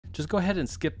just go ahead and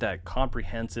skip that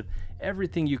comprehensive,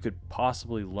 everything you could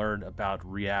possibly learn about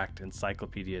React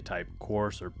encyclopedia type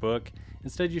course or book.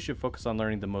 Instead, you should focus on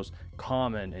learning the most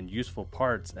common and useful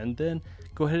parts, and then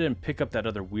go ahead and pick up that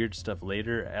other weird stuff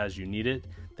later as you need it.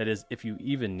 That is, if you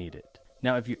even need it.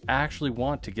 Now, if you actually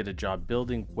want to get a job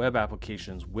building web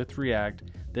applications with React,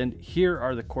 then here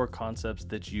are the core concepts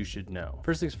that you should know.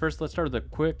 First things first, let's start with a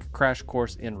quick crash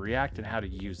course in React and how to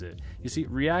use it. You see,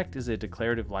 React is a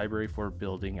declarative library for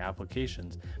building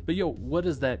applications. But what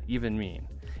does that even mean?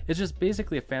 It's just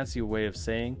basically a fancy way of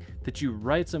saying that you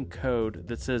write some code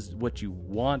that says what you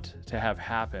want to have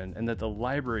happen and that the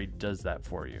library does that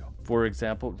for you. For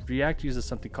example, React uses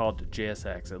something called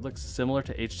JSX. It looks similar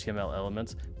to HTML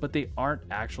elements, but they aren't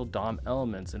actual DOM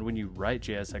elements. And when you write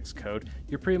JSX code,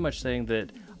 you're pretty much saying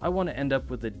that I want to end up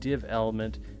with a div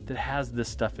element that has this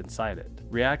stuff inside it.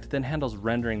 React then handles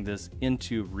rendering this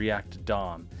into React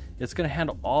DOM. It's going to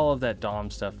handle all of that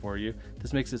DOM stuff for you.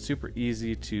 This makes it super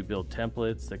easy to build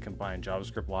templates that combine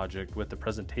JavaScript logic with the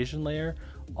presentation layer.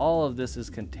 All of this is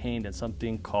contained in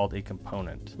something called a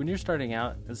component. When you're starting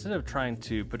out, instead of trying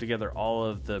to put together all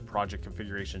of the project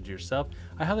configurations yourself,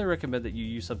 I highly recommend that you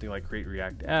use something like Create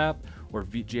React App or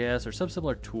ReactJs or some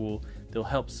similar tool that will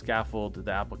help scaffold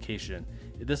the application.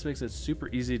 This makes it super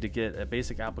easy to get a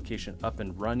basic application up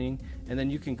and running, and then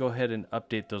you can go ahead and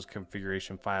update those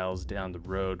configuration files down the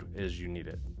road as you need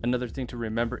it. Another thing to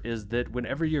remember is that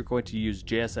whenever you're going to use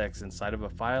JSX inside of a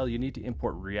file, you need to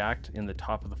import React in the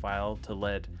top of the file to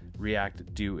let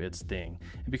React do its thing.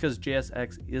 And because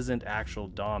JSX isn't actual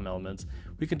DOM elements,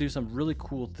 we can do some really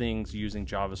cool things using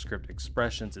JavaScript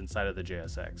expressions inside of the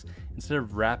JSX. Instead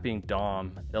of wrapping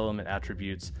DOM element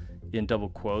attributes in double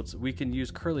quotes, we can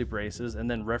use curly braces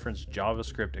and then reference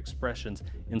JavaScript expressions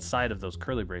inside of those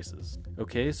curly braces.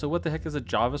 Okay, so what the heck is a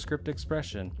JavaScript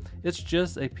expression? It's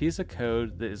just a piece of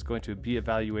code that is going to be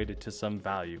evaluated to some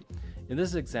value. In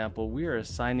this example, we are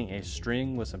assigning a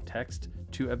string with some text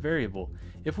to a variable.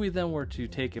 If we then were to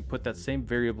take and put that same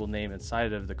variable name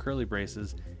inside of the curly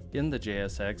braces in the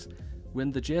JSX,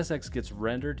 when the JSX gets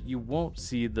rendered, you won't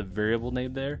see the variable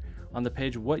name there on the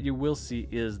page. What you will see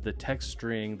is the text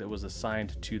string that was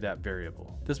assigned to that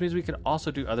variable. This means we can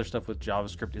also do other stuff with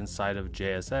JavaScript inside of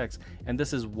JSX, and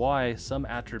this is why some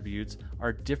attributes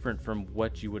are different from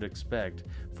what you would expect.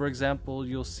 For example,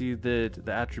 you'll see that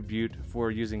the attribute for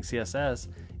using CSS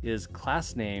is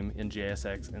class name in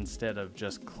JSX instead of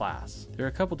just class. There are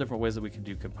a couple different ways that we can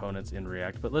do components in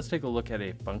React, but let's take a look at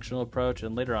a functional approach,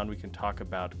 and later on we can talk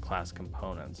about class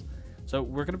components. So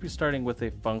we're going to be starting with a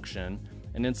function,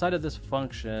 and inside of this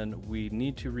function we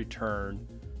need to return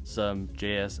some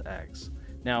JSX.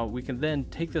 Now we can then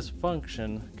take this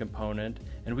function component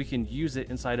and we can use it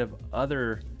inside of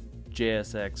other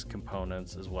JSX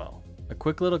components as well. A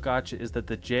quick little gotcha is that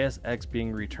the JSX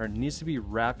being returned needs to be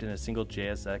wrapped in a single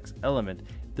JSX element.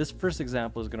 This first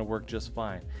example is going to work just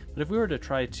fine, but if we were to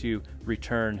try to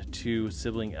return two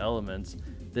sibling elements,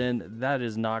 then that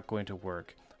is not going to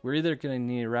work. We're either going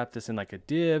to need to wrap this in like a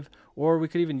div, or we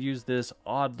could even use this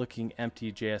odd looking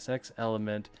empty JSX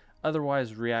element.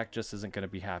 Otherwise, React just isn't going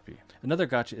to be happy. Another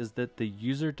gotcha is that the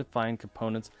user defined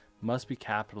components must be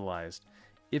capitalized.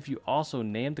 If you also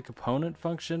name the component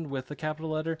function with a capital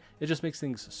letter, it just makes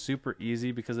things super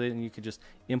easy, because then you can just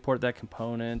import that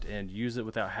component and use it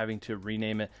without having to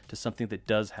rename it to something that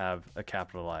does have a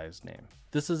capitalized name.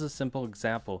 This is a simple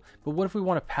example, but what if we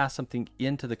want to pass something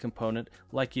into the component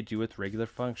like you do with regular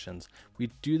functions?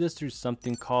 We do this through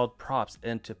something called props,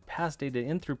 and to pass data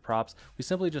in through props, we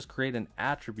simply just create an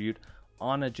attribute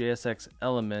on a JSX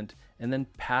element and then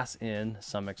pass in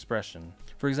some expression.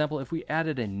 For example, if we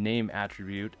added a name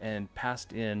attribute and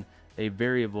passed in a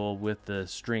variable with the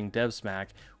string devsmack,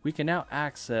 we can now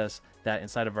access that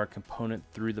inside of our component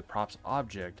through the props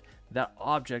object. That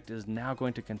object is now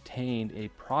going to contain a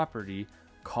property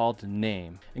called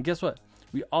name. And guess what?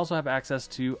 We also have access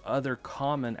to other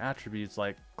common attributes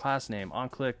like class name,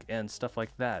 onClick, and stuff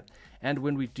like that. And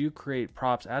when we do create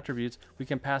props attributes, we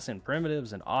can pass in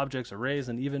primitives and objects, arrays,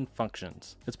 and even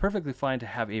functions. It's perfectly fine to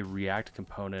have a React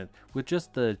component with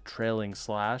just the trailing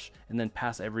slash and then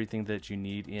pass everything that you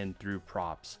need in through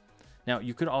props. Now,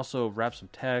 you could also wrap some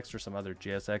text or some other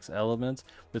JSX elements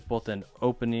with both an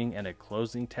opening and a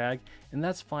closing tag, and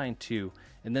that's fine too.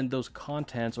 And then those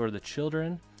contents or the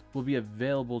children will be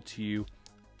available to you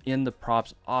in the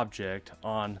props object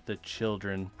on the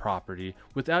children property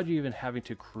without you even having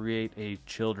to create a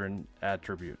children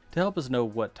attribute. To help us know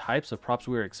what types of props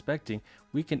we're expecting,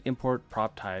 we can import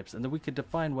prop types, and then we can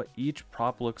define what each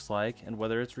prop looks like and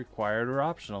whether it's required or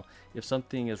optional. If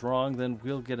something is wrong, then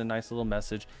we'll get a nice little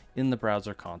message in the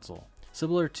browser console.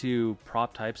 Similar to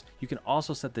prop types, you can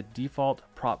also set the default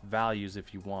prop values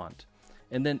if you want.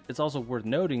 And then it's also worth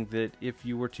noting that if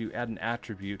you were to add an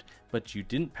attribute, but you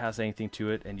didn't pass anything to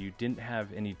it and you didn't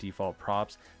have any default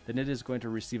props, then it is going to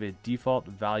receive a default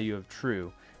value of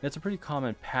true. And it's a pretty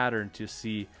common pattern to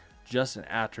see just an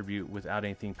attribute without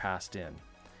anything passed in.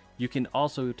 You can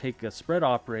also take a spread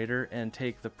operator and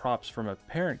take the props from a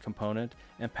parent component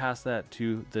and pass that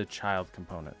to the child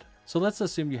component. So let's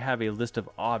assume you have a list of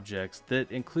objects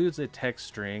that includes a text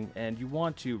string and you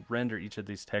want to render each of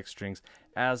these text strings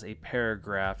as a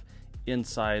paragraph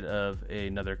inside of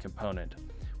another component.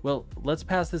 Well, let's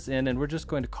pass this in and we're just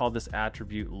going to call this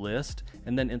attribute list,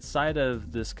 and then inside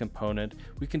of this component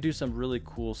we can do some really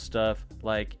cool stuff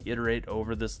like iterate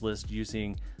over this list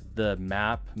using the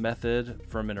map method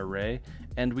from an array,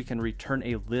 and we can return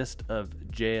a list of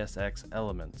JSX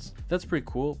elements. That's pretty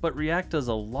cool, but React does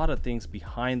a lot of things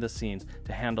behind the scenes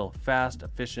to handle fast,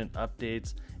 efficient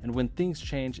updates, and when things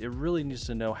change, it really needs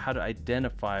to know how to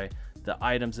identify the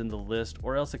items in the list,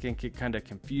 or else it can get kind of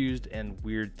confused and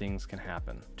weird things can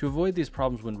happen. To avoid these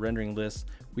problems when rendering lists,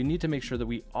 we need to make sure that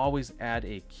we always add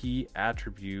a key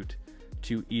attribute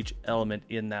to each element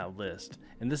in that list.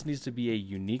 And this needs to be a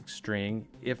unique string.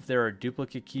 If there are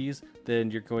duplicate keys,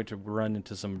 then you're going to run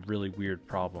into some really weird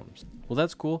problems. Well,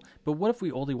 that's cool, but what if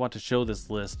we only want to show this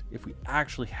list if we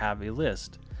actually have a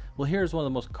list? Well, here's one of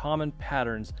the most common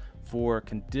patterns for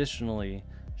conditionally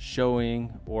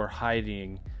showing or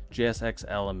hiding JSX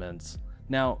elements.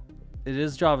 Now, it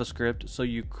is JavaScript, so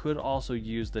you could also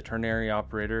use the ternary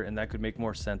operator, and that could make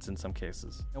more sense in some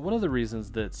cases. And one of the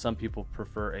reasons that some people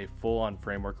prefer a full-on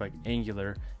framework like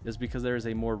Angular is because there is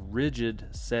a more rigid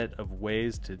set of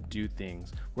ways to do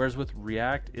things, whereas with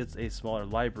React, it's a smaller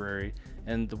library,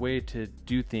 and the way to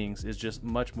do things is just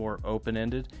much more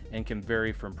open-ended and can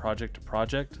vary from project to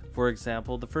project. For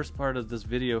example, the first part of this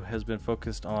video has been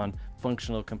focused on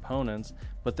functional components,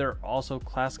 but there are also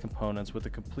class components with a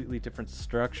completely different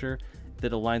structure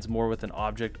that aligns more with an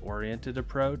object-oriented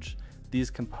approach.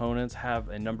 These components have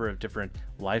a number of different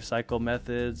lifecycle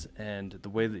methods, and the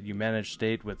way that you manage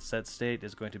state with set state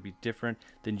is going to be different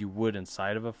than you would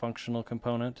inside of a functional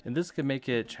component. And this can make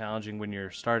it challenging when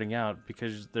you're starting out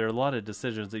because there are a lot of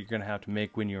decisions that you're going to have to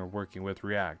make when you're working with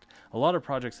React. A lot of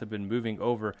projects have been moving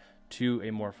over to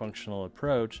a more functional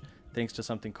approach thanks to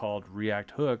something called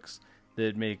React hooks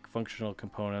that make functional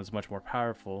components much more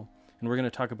powerful. And we're going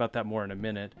to talk about that more in a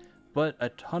minute. But a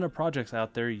ton of projects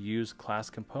out there use class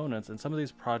components, and some of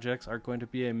these projects are going to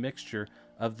be a mixture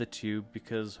of the two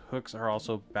because hooks are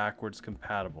also backwards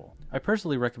compatible. I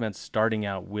personally recommend starting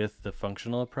out with the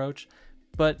functional approach,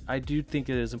 but I do think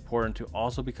it is important to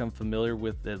also become familiar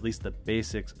with at least the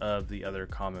basics of the other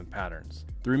common patterns.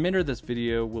 The remainder of this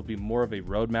video will be more of a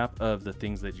roadmap of the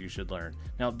things that you should learn.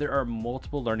 Now, there are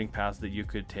multiple learning paths that you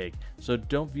could take, so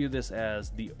don't view this as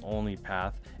the only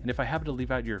path. And if I happen to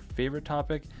leave out your favorite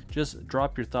topic, just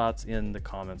drop your thoughts in the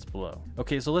comments below.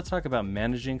 Okay, so let's talk about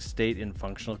managing state in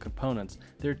functional components.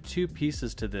 There are two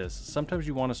pieces to this. Sometimes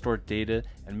you want to store data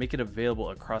and make it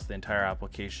available across the entire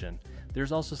application.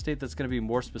 There's also state that's going to be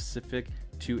more specific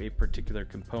to a particular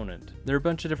component. There are a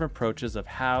bunch of different approaches of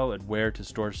how and where to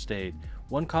store state.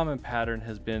 One common pattern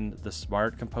has been the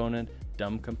smart component,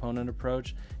 dumb component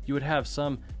approach. You would have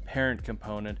some parent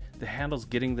component that handles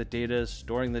getting the data,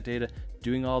 storing the data,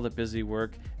 doing all the busy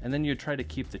work, and then you try to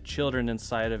keep the children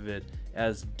inside of it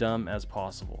as dumb as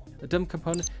possible. A dumb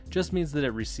component just means that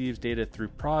it receives data through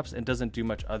props and doesn't do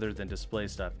much other than display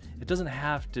stuff. It doesn't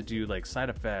have to do like side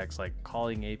effects like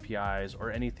calling APIs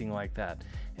or anything like that.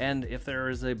 And if there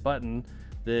is a button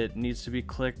that needs to be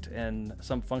clicked and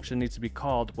some function needs to be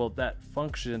called, well, that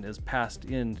function is passed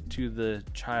in to the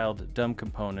child dumb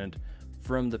component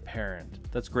from the parent.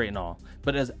 That's great and all,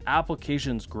 but as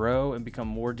applications grow and become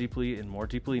more deeply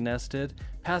nested,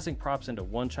 passing props into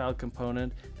one child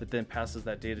component that then passes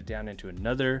that data down into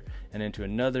another and into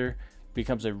another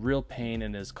becomes a real pain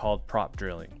and is called prop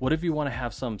drilling. What if you want to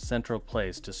have some central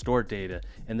place to store data,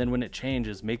 and then when it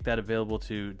changes, make that available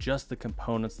to just the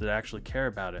components that actually care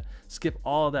about it? Skip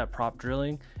all of that prop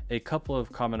drilling. A couple of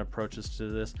common approaches to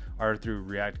this are through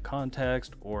React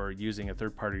context or using a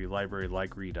third-party library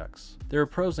like Redux. There are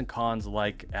pros and cons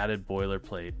like added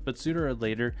boilerplate, but sooner or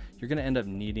later, you're going to end up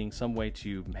needing some way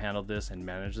to handle this and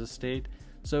manage this state.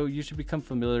 So you should become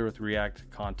familiar with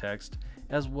React context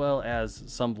as well as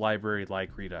some library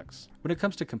like Redux. When it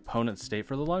comes to component state,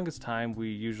 for the longest time we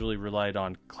usually relied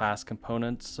on class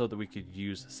components so that we could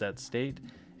use set state,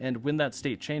 and when that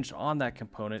state changed on that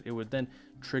component, it would then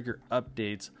trigger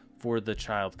updates for the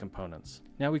child components.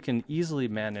 Now we can easily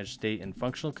manage state and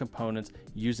functional components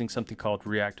using something called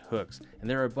React hooks. And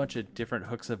there are a bunch of different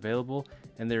hooks available,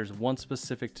 and there's one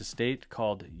specific to state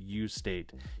called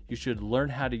useState. You should learn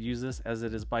how to use this, as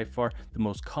it is by far the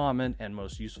most common and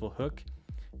most useful hook.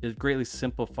 It greatly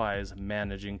simplifies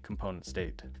managing component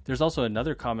state. There's also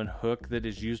another common hook that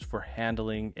is used for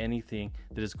handling anything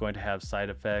that is going to have side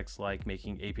effects, like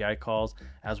making API calls,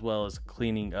 as well as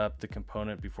cleaning up the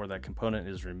component before that component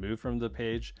is removed from the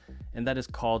page, and that is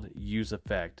called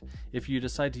useEffect. If you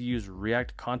decide to use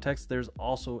React context, there's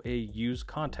also a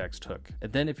useContext hook.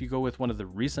 And then if you go with one of the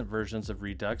recent versions of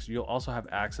Redux, you'll also have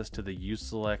access to the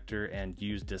useSelector and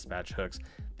useDispatch hooks.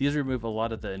 These remove a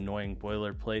lot of the annoying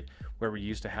boilerplate where we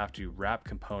used to have to wrap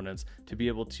components to be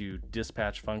able to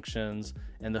dispatch functions,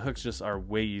 and the hooks just are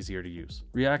way easier to use.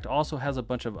 React also has a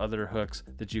bunch of other hooks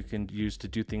that you can use to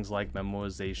do things like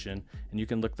memoization, and you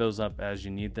can look those up as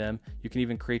you need them. You can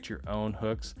even create your own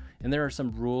hooks, and there are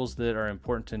some rules that are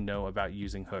important to know about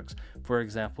using hooks. For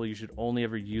example, you should only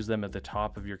ever use them at the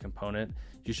top of your component.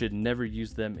 You should never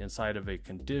use them inside of a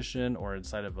condition or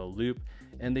inside of a loop,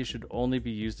 and they should only be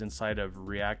used inside of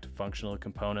React functional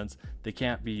components. They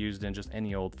can't be used in just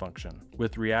any old function.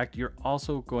 With React, you're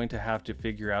also going to have to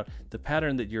figure out the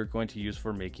pattern that you're going to use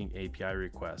for making API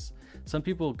requests. Some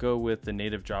people go with the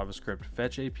native JavaScript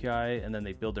fetch API, and then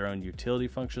they build their own utility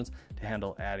functions to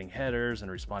handle adding headers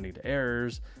and responding to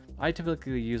errors. I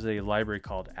typically use a library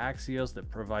called Axios that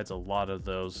provides a lot of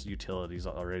those utilities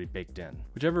already baked in.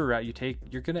 Whichever route you take,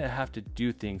 you're going to have to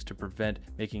do things to prevent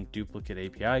making duplicate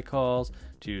API calls,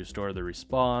 to store the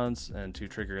response, and to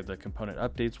trigger the component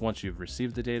updates once you've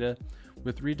received the data.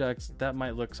 With Redux, that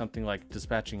might look something like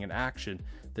dispatching an action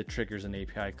that triggers an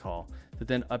API call that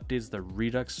then updates the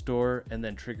Redux store and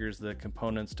then triggers the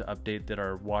components to update that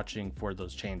are watching for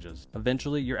those changes.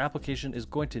 Eventually, your application is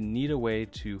going to need a way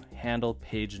to handle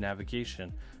page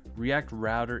navigation. React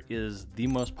Router is the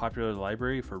most popular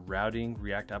library for routing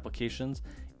React applications.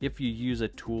 If you use a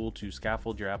tool to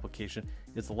scaffold your application,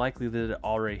 it's likely that it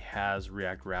already has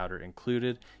React Router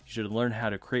included. You should learn how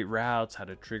to create routes, how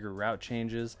to trigger route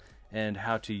changes, and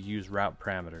how to use route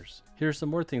parameters. Here are some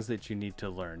more things that you need to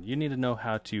learn. You need to know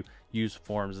how to use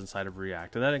forms inside of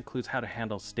React, and that includes how to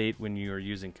handle state when you are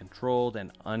using controlled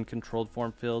and uncontrolled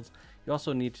form fields. You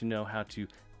also need to know how to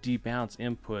debounce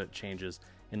input changes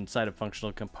inside of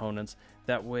functional components.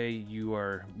 That way you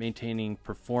are maintaining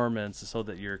performance so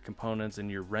that your components and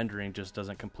your rendering just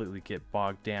doesn't completely get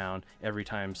bogged down every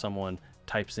time someone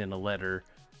types in a letter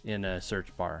in a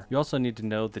search bar. You also need to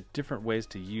know the different ways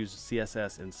to use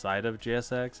CSS inside of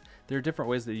JSX. There are different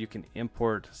ways that you can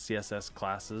import CSS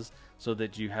classes so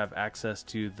that you have access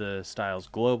to the styles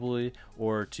globally,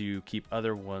 or to keep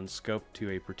other ones scoped to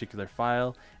a particular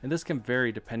file, and this can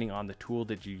vary depending on the tool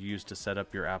that you use to set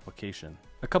up your application.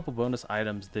 A couple bonus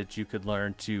items that you could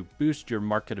learn to boost your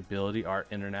marketability are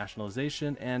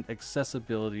internationalization and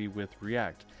accessibility with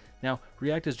React. Now,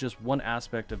 React is just one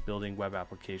aspect of building web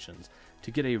applications.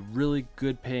 To get a really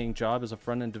good paying job as a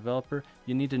front-end developer,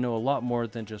 you need to know a lot more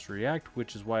than just React,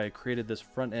 which is why I created this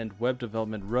front-end web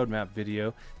development roadmap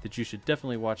video that you should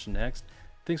definitely watch next.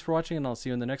 Thanks for watching, and I'll see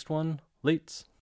you in the next one. Lates!